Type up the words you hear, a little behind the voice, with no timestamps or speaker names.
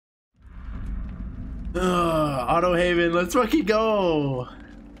Auto Haven, let's fucking go.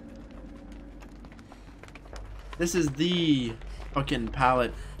 This is the fucking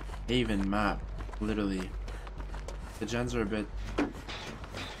pallet Haven map, literally. The gens are a bit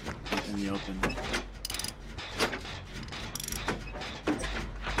in the open.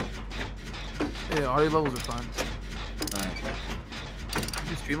 Yeah, audio levels are fine. Alright.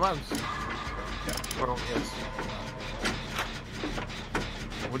 You Streamlabs? Yeah. Or, yes.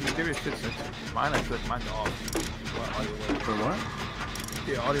 What do you give your shit set? Mine, I feel like mine's off. Audio levels. For what?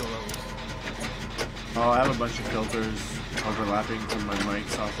 Yeah, audio levels. Oh, I have a bunch of filters overlapping from my mic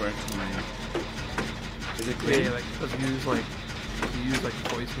software to my... Is it clean? Yeah, like, because you use like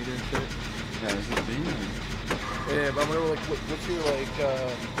voice meter and shit. Yeah, is it clean? Yeah, but I'm wondering, like, what's your, like,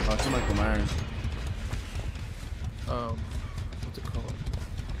 Oh, it's Michael Myers. what's it called?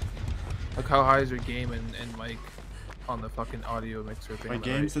 Like, how high is your game and mic on the fucking audio mixer thing? My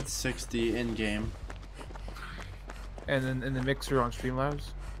game's at 60 in-game. And then in the mixer on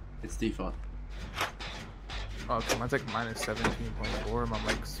Streamlabs? It's default. Oh, okay, mine's like minus 17.4, my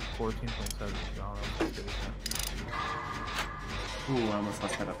mic's 14.7. I don't know if that's good or not. Ooh, I almost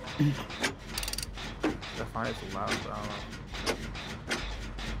lost that up. I find it's loud, but I don't know.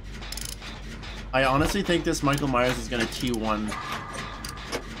 I honestly think this Michael Myers is gonna T1.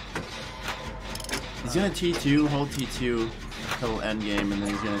 He's gonna T2, hold T2 till endgame, and then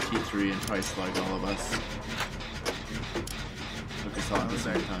he's gonna T3 and try slug all of us. Look us all at the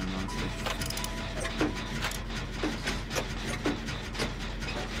same time, honestly.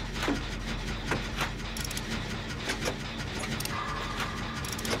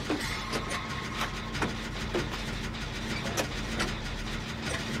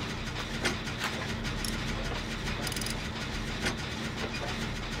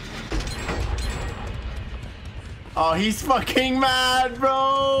 Oh, he's fucking mad,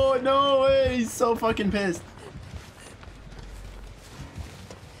 bro! No way! He's so fucking pissed.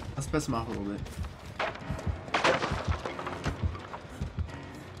 Let's piss him off a little bit.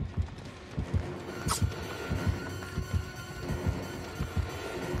 This is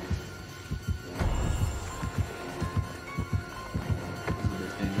a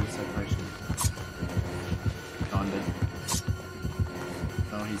bit dangerous separation. Donned it.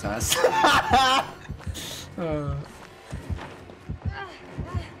 Oh, he's ass.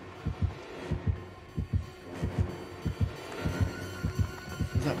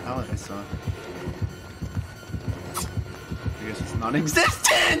 What's that pallet I saw? I guess it's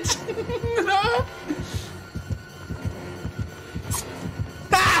non-existent!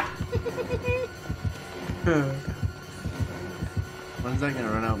 Ah! When's that gonna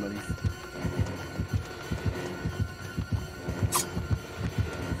run out, buddy?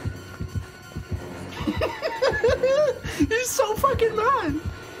 He's so fucking mad!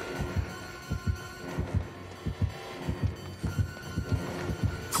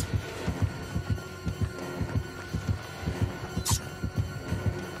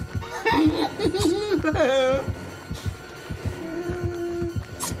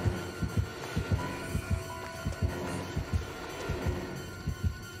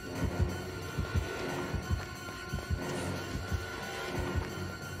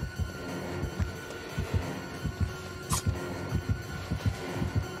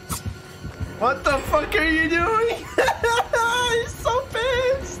 What the fuck are you doing? He's so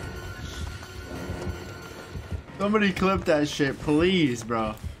pissed! Somebody clip that shit, please,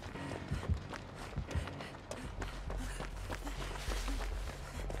 bro.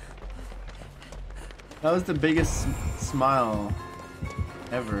 That was the biggest smile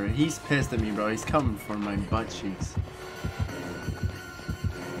ever. He's pissed at me, bro. He's coming for my butt cheeks.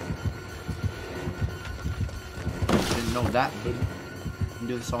 Didn't know that, but I can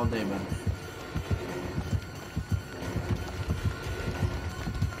do this all day, man.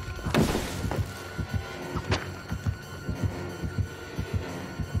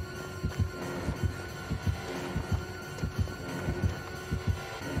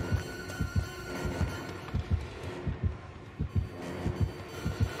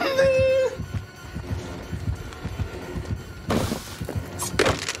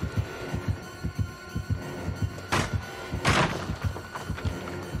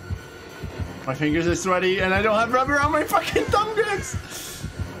 My fingers are sweaty and I don't have rubber on my fucking thumb grips!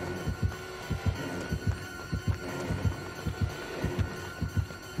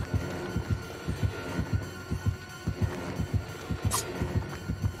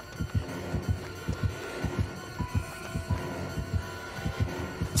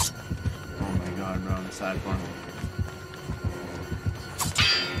 Oh my god, bro, I'm sad for him.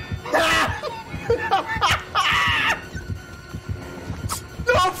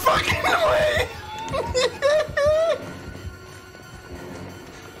 No fucking way!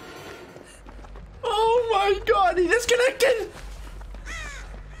 disconnected!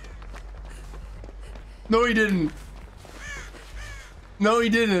 No, he didn't. No, he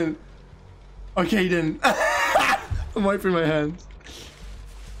didn't. Okay, he didn't. I'm wiping my hands.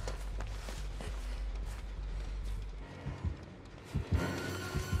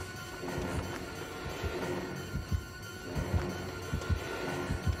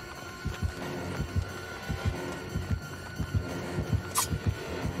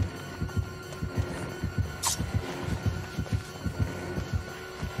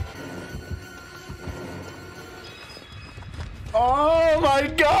 Oh my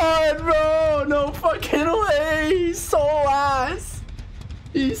god, bro! No fucking way! He's so ass!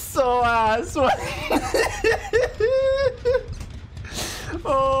 He's so ass!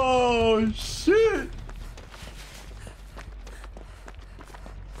 Oh shit!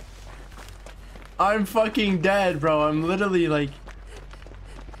 I'm fucking dead, bro. I'm literally like...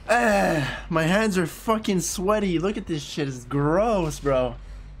 my hands are fucking sweaty. Look at this shit. It's gross, bro.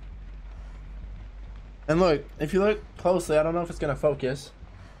 And look, if you look closely, I don't know if it's gonna focus.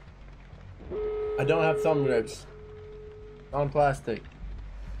 I don't have thumb grips on plastic.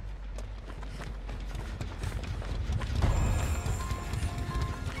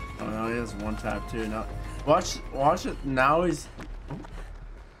 Oh no, he has one tap too. Now, watch it. Now he's.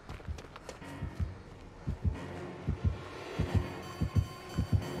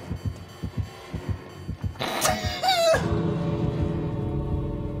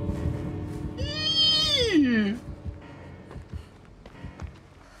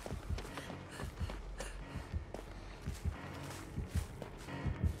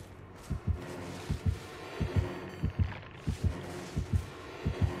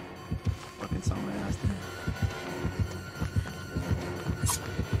 Fucking saw my ass there.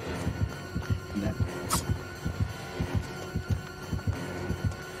 That.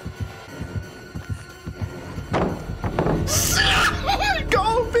 Go,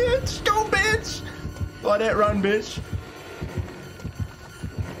 bitch! Go, bitch! Let it run, bitch.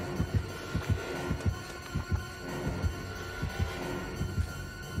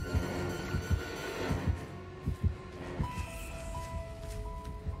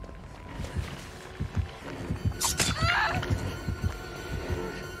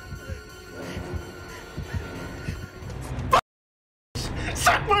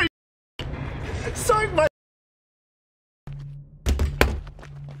 Suck my